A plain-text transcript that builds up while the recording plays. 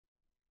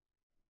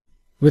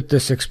With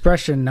this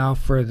expression now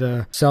for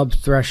the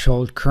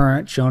subthreshold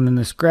current shown in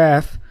this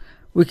graph,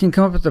 we can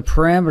come up with a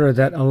parameter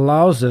that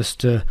allows us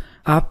to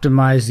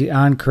optimize the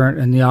on current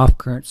and the off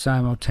current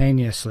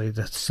simultaneously,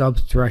 the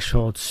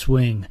subthreshold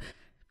swing.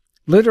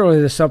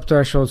 Literally, the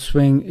subthreshold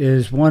swing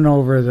is 1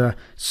 over the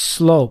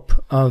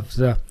slope of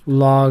the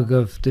log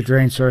of the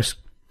drain source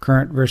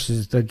current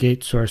versus the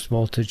gate source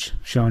voltage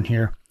shown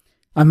here.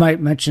 I might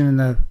mention in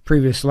the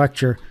previous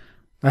lecture,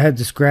 I had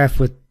this graph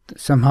with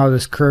somehow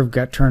this curve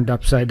got turned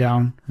upside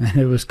down and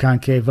it was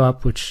concave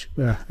up, which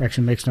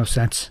actually makes no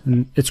sense,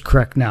 and it's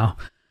correct now.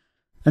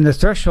 And the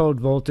threshold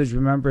voltage,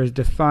 remember, is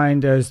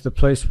defined as the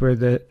place where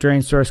the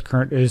drain source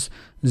current is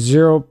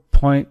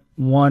 0.1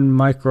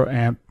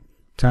 microamp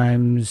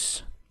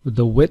times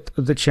the width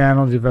of the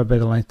channel divided by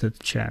the length of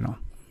the channel.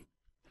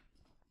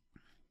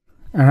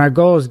 And our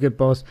goal is to get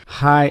both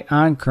high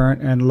on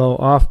current and low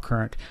off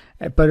current.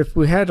 But if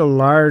we had a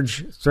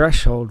large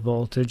threshold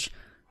voltage,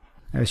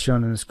 as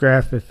shown in this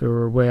graph, if it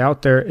were way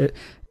out there,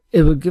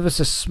 it would give us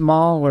a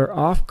smaller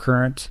off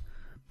current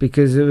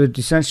because it would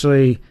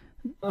essentially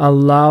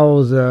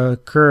allow the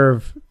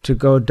curve to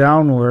go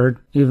downward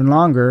even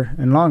longer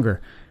and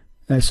longer.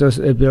 And so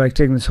it'd be like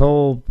taking this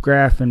whole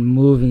graph and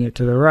moving it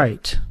to the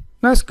right.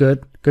 That's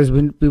good because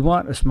we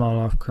want a small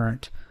off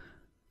current.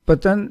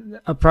 But then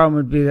a problem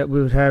would be that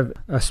we would have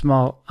a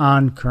small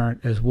on current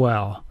as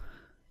well,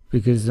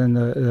 because then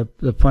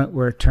the point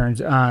where it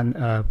turns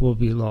on will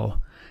be low.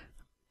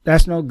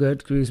 That's no good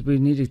because we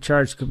need to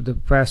charge the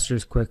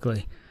capacitors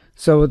quickly.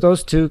 So with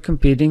those two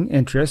competing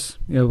interests,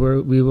 we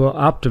will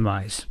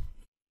optimize.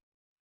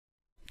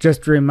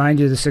 Just to remind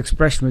you, this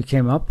expression we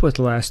came up with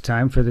last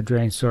time for the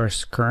drain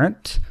source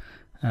current,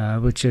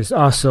 which is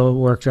also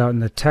worked out in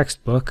the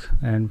textbook,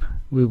 and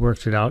we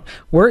worked it out.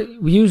 We're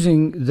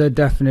using the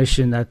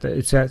definition that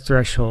it's at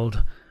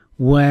threshold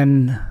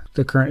when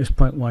the current is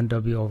 0.1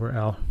 W over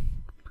L.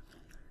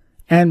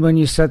 And when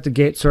you set the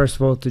gate source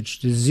voltage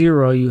to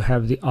 0, you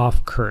have the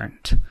off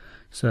current.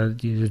 So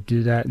you just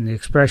do that in the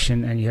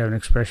expression, and you have an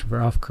expression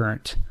for off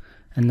current.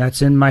 And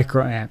that's in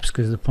microamps,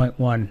 because the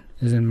 0.1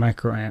 is in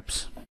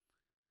microamps.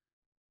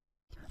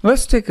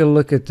 Let's take a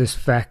look at this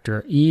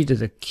factor, e to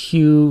the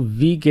q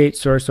v gate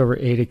source over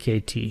a to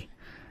kt.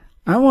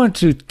 I want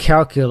to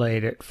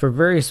calculate it for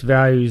various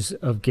values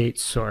of gate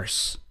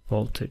source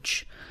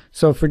voltage.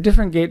 So for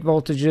different gate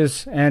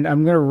voltages, and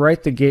I'm going to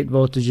write the gate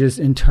voltages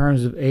in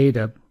terms of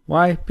eta.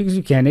 Why? Because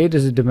you can. Eta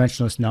is a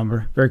dimensionless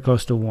number, very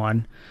close to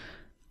 1.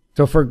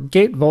 So for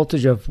gate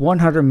voltage of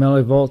 100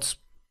 millivolts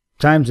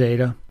times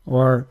eta,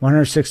 or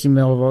 160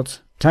 millivolts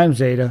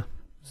times eta,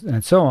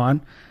 and so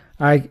on,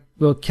 I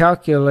will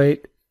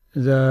calculate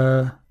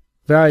the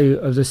value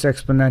of this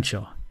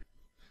exponential.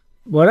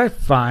 What I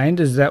find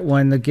is that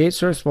when the gate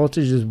source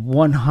voltage is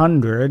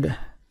 100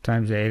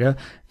 times eta,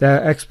 the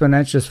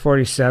exponential is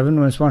 47.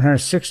 When it's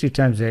 160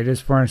 times eta, it's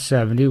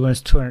 470. When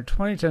it's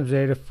 220 times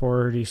eta,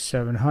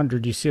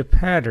 4700. You see a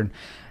pattern.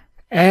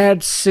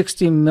 Add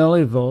 60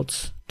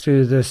 millivolts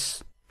to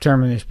this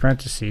term in these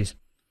parentheses,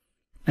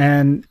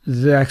 and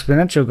the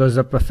exponential goes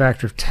up a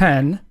factor of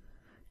 10.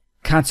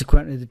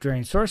 Consequently, the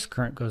drain source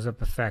current goes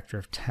up a factor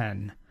of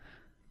 10.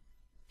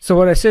 So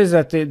what I say is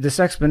that this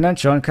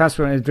exponential, and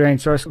consequently the drain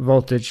source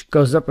voltage,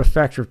 goes up a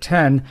factor of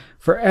 10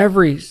 for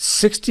every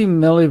 60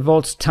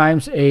 millivolts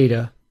times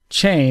eta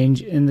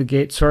change in the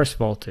gate source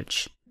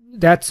voltage.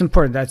 That's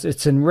important.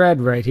 It's in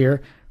red right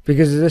here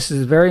because this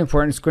is very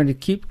important. It's going to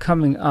keep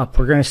coming up.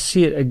 We're going to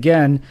see it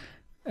again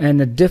in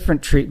a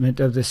different treatment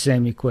of the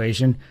same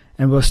equation,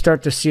 and we'll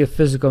start to see a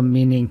physical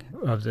meaning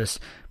of this.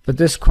 But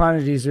this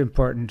quantity is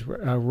important.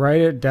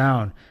 Write it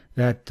down,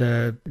 that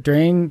the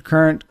drain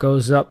current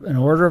goes up an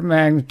order of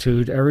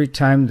magnitude every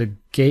time the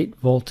gate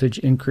voltage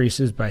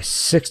increases by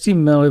 60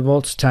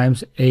 millivolts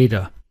times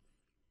eta.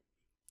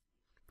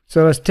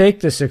 So let's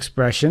take this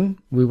expression.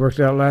 We worked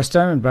it out last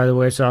time, and by the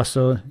way, it's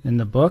also in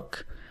the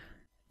book.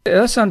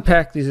 Let's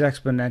unpack these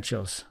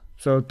exponentials.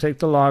 So take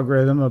the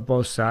logarithm of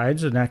both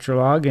sides, the natural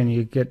log, and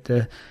you get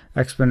the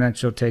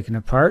exponential taken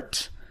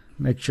apart.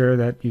 Make sure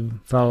that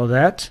you follow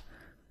that.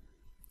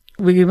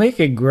 We can make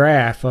a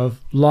graph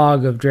of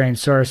log of drain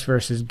source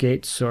versus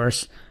gate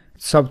source.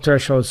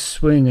 Subthreshold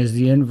swing is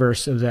the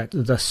inverse of that,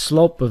 the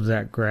slope of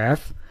that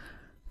graph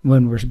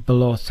when we're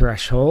below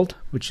threshold,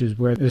 which is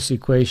where this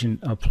equation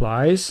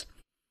applies.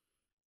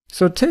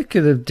 So take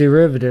the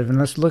derivative, and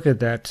let's look at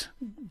that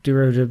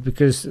derivative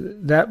because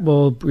that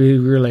will be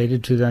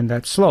related to then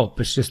that slope.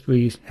 It's just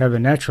we have a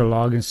natural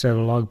log instead of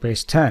a log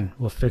base 10.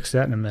 We'll fix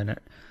that in a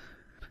minute.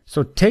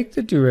 So take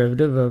the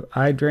derivative of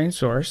I drain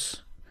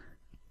source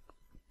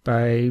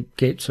by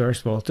gate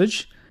source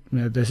voltage.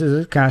 This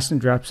is a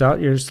constant, drops out.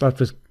 You're just left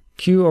with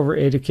Q over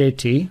A to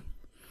KT.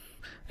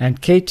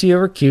 And KT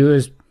over Q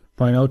is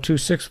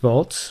 0.026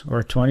 volts,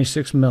 or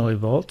 26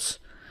 millivolts.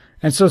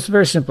 And so it's a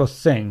very simple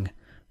thing.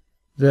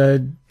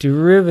 The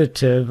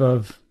derivative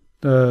of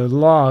the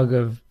log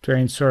of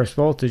drain source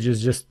voltage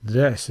is just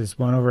this. It's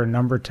 1 over a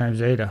number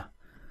times eta.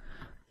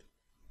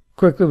 Of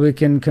quickly we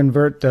can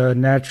convert the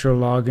natural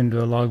log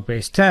into a log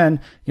base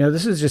 10.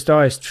 This is just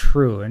always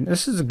true, and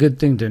this is a good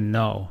thing to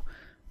know,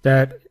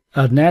 that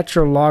a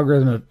natural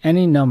logarithm of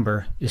any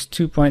number is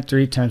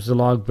 2.3 times the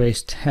log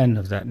base 10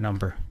 of that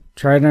number.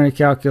 Try it on a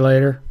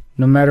calculator.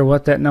 No matter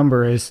what that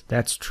number is,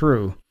 that's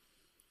true.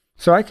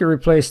 So I could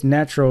replace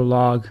natural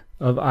log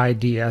of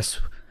IDS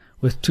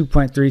with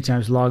 2.3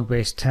 times log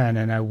base 10,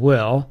 and I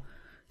will,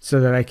 so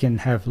that I can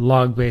have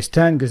log base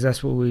 10, because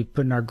that's what we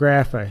put in our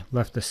graph. I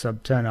left the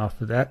sub 10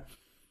 off of that.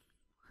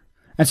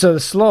 And so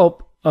the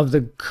slope of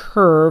the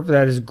curve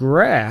that is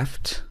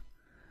graphed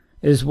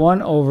is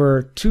 1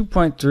 over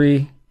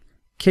 2.3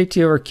 KT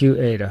over Q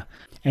eta.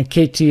 And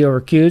KT over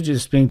Q,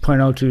 just being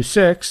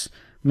 0.026,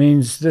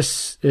 means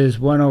this is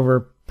 1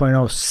 over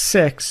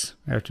 0.06,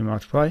 after you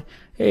multiply,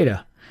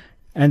 eta.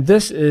 And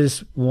this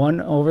is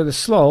 1 over the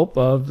slope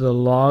of the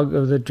log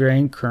of the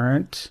drain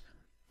current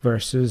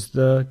versus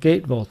the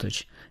gate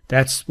voltage.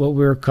 That's what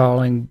we're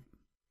calling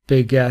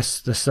big S,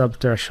 the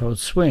subthreshold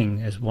swing,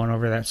 is 1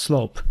 over that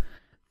slope.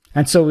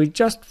 And so we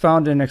just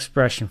found an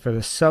expression for the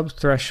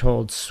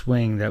subthreshold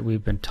swing that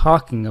we've been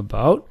talking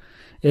about.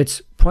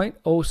 It's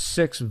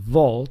 0.06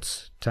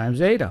 volts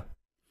times eta.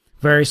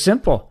 Very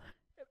simple.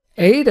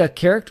 Eta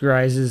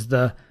characterizes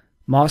the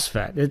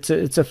MOSFET.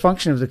 It's a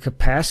function of the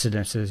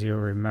capacitance, as you'll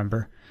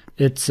remember.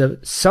 It's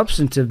a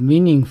substantive,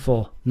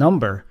 meaningful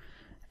number,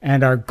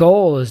 and our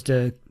goal is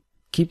to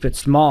keep it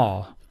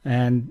small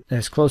and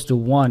as close to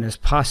 1 as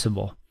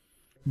possible.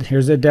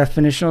 Here's a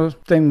definitional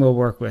thing we'll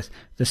work with.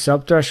 The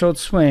subthreshold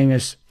swing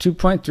is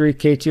 2.3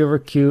 KT over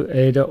Q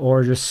eta,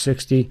 or just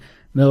 60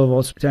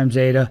 millivolts times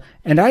eta.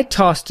 And I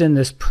tossed in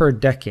this per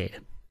decade,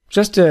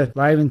 just to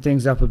liven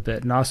things up a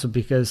bit, and also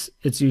because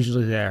it's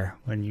usually there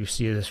when you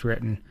see this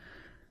written.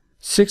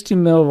 60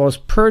 millivolts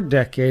per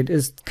decade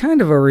is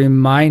kind of a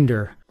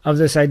reminder of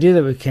this idea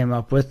that we came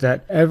up with,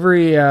 that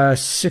every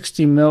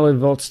 60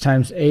 millivolts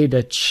times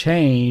eta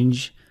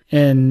change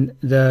in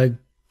the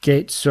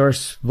gate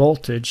source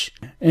voltage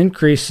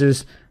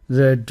increases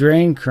the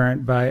drain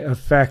current by a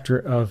factor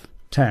of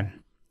 10.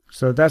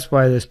 So that's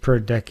why this per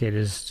decade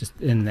is just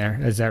in there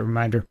as that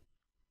reminder.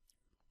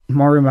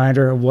 More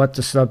reminder of what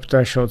the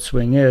subthreshold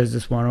swing is.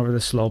 This 1 over the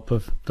slope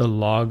of the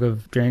log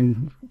of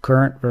drain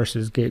current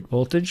versus gate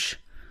voltage.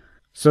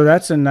 So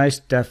that's a nice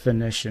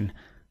definition.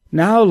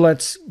 Now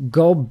let's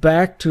go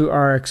back to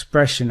our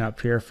expression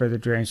up here for the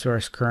drain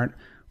source current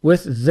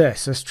with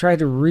this. Let's try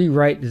to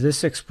rewrite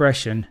this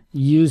expression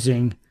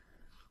using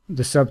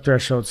the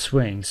subthreshold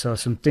swing. So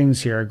some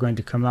things here are going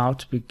to come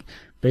out.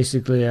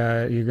 Basically,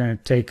 you're going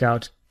to take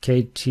out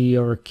KT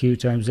over Q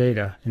times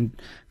eta in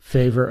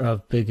favor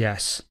of big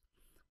S.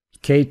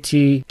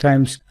 KT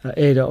times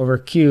eta over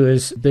Q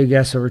is big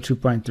S over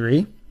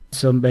 2.3.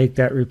 So make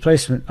that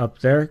replacement up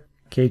there.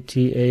 KT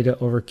eta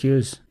over Q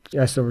is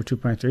S over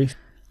 2.3.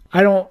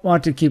 I don't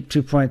want to keep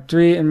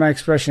 2.3 in my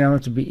expression. I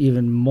want it to be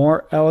even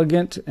more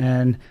elegant,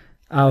 and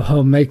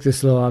I'll make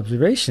this little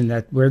observation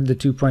that where did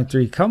the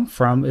 2.3 come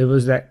from? It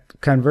was that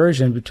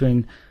conversion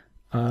between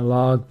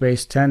log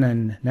base 10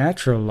 and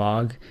natural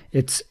log.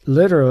 It's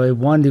literally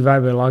 1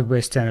 divided by log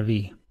base 10 of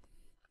E.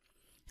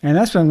 And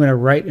that's what I'm going to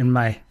write in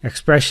my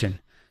expression.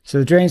 So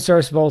the drain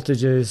source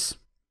voltage is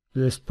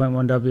this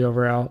 0.1 W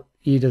over L,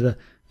 E to the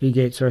V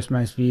gate source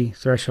minus V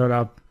threshold.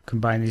 I'll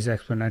combine these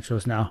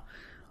exponentials now,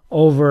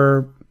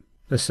 over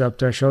the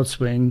subthreshold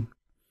swing.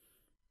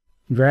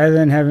 Rather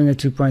than having a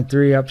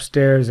 2.3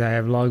 upstairs, I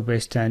have log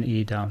base 10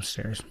 E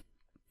downstairs.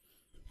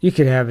 You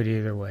could have it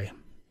either way.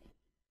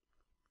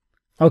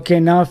 Okay,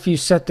 now if you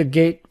set the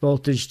gate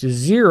voltage to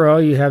 0,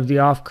 you have the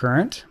off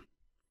current.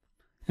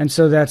 And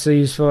so that's a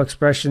useful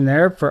expression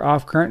there for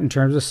off current in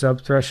terms of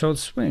subthreshold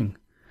swing.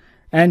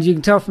 And you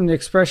can tell from the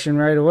expression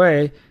right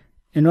away,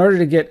 in order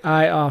to get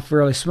I off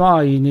really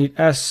small, you need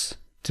S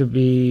to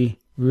be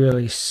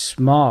really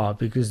small,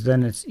 because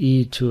then it's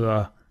E to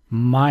a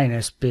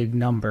minus big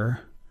number,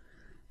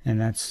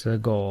 and that's the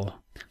goal.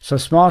 So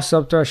small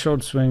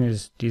subthreshold swing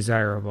is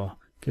desirable.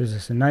 Gives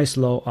us a nice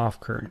low off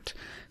current.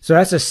 So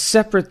that's a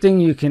separate thing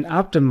you can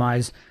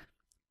optimize.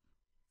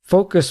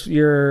 Focus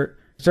your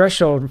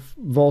threshold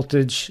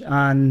voltage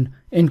on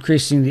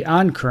increasing the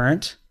on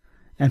current,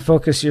 and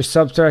focus your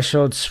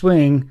subthreshold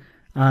swing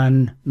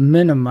on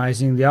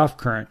minimizing the off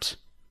current.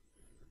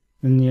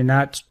 And you're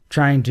not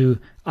trying to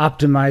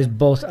optimize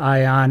both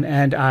I on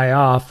and I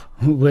off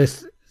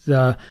with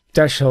the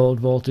threshold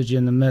voltage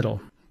in the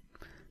middle.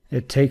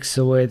 It takes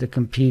away the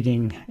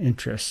competing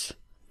interests.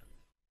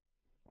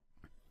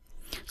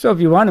 So if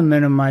you want to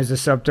minimize the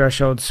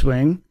subthreshold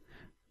swing,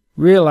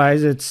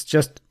 realize it's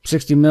just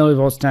 60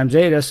 millivolts times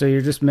eta, so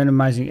you're just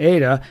minimizing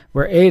eta,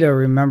 where eta,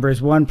 remember,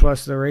 is 1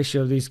 plus the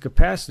ratio of these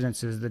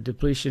capacitances, the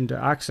depletion to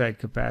oxide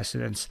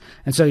capacitance.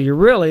 And so you're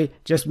really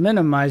just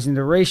minimizing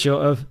the ratio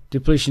of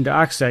depletion to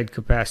oxide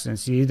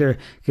capacitance. You either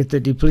get the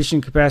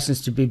depletion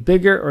capacitance to be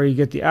bigger, or you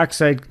get the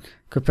oxide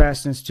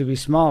capacitance to be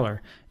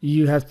smaller.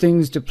 You have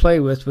things to play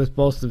with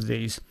both of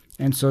these.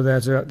 And so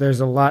there's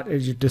a lot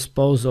at your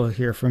disposal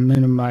here for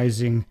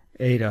minimizing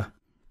eta,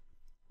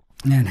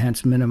 and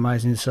hence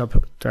minimizing the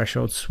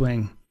subthreshold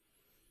swing.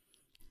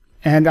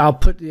 And I'll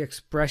put the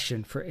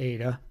expression for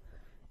eta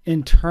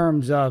in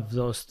terms of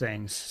those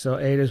things. So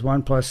eta is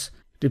 1 plus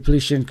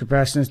depletion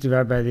capacitance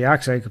divided by the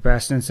oxide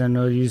capacitance, and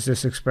we'll use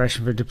this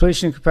expression for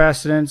depletion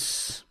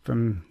capacitance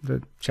from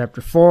the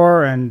chapter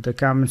 4 and the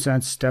common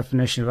sense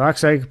definition of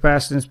oxide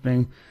capacitance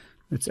being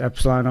it's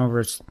epsilon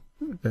over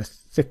the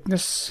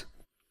thickness.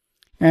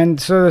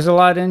 And so there's a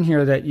lot in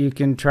here that you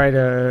can try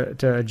to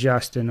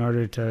adjust in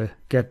order to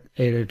get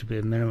eta to be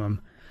a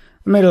minimum.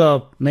 I made a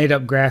little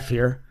made-up graph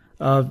here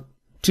of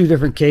two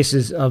different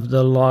cases of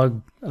the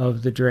log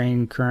of the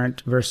drain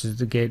current versus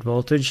the gate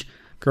voltage.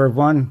 Curve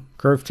 1,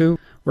 curve 2,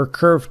 where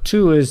curve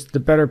 2 is the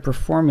better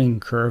performing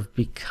curve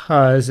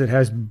because it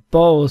has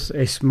both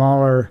a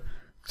smaller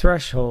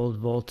threshold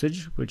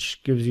voltage,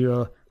 which gives you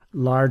a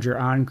larger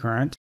on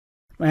current,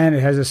 and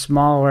it has a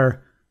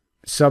smaller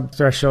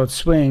subthreshold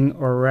swing,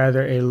 or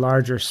rather a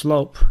larger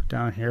slope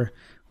down here,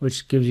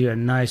 which gives you a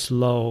nice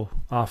low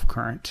off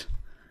current.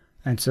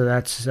 And so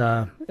that's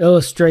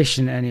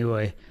illustration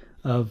anyway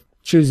of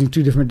choosing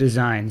two different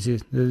designs.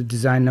 The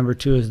design number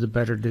 2 is the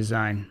better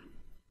design.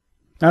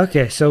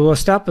 Okay, so we'll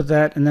stop with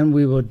that and then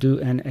we will do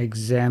an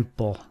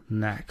example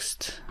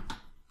next.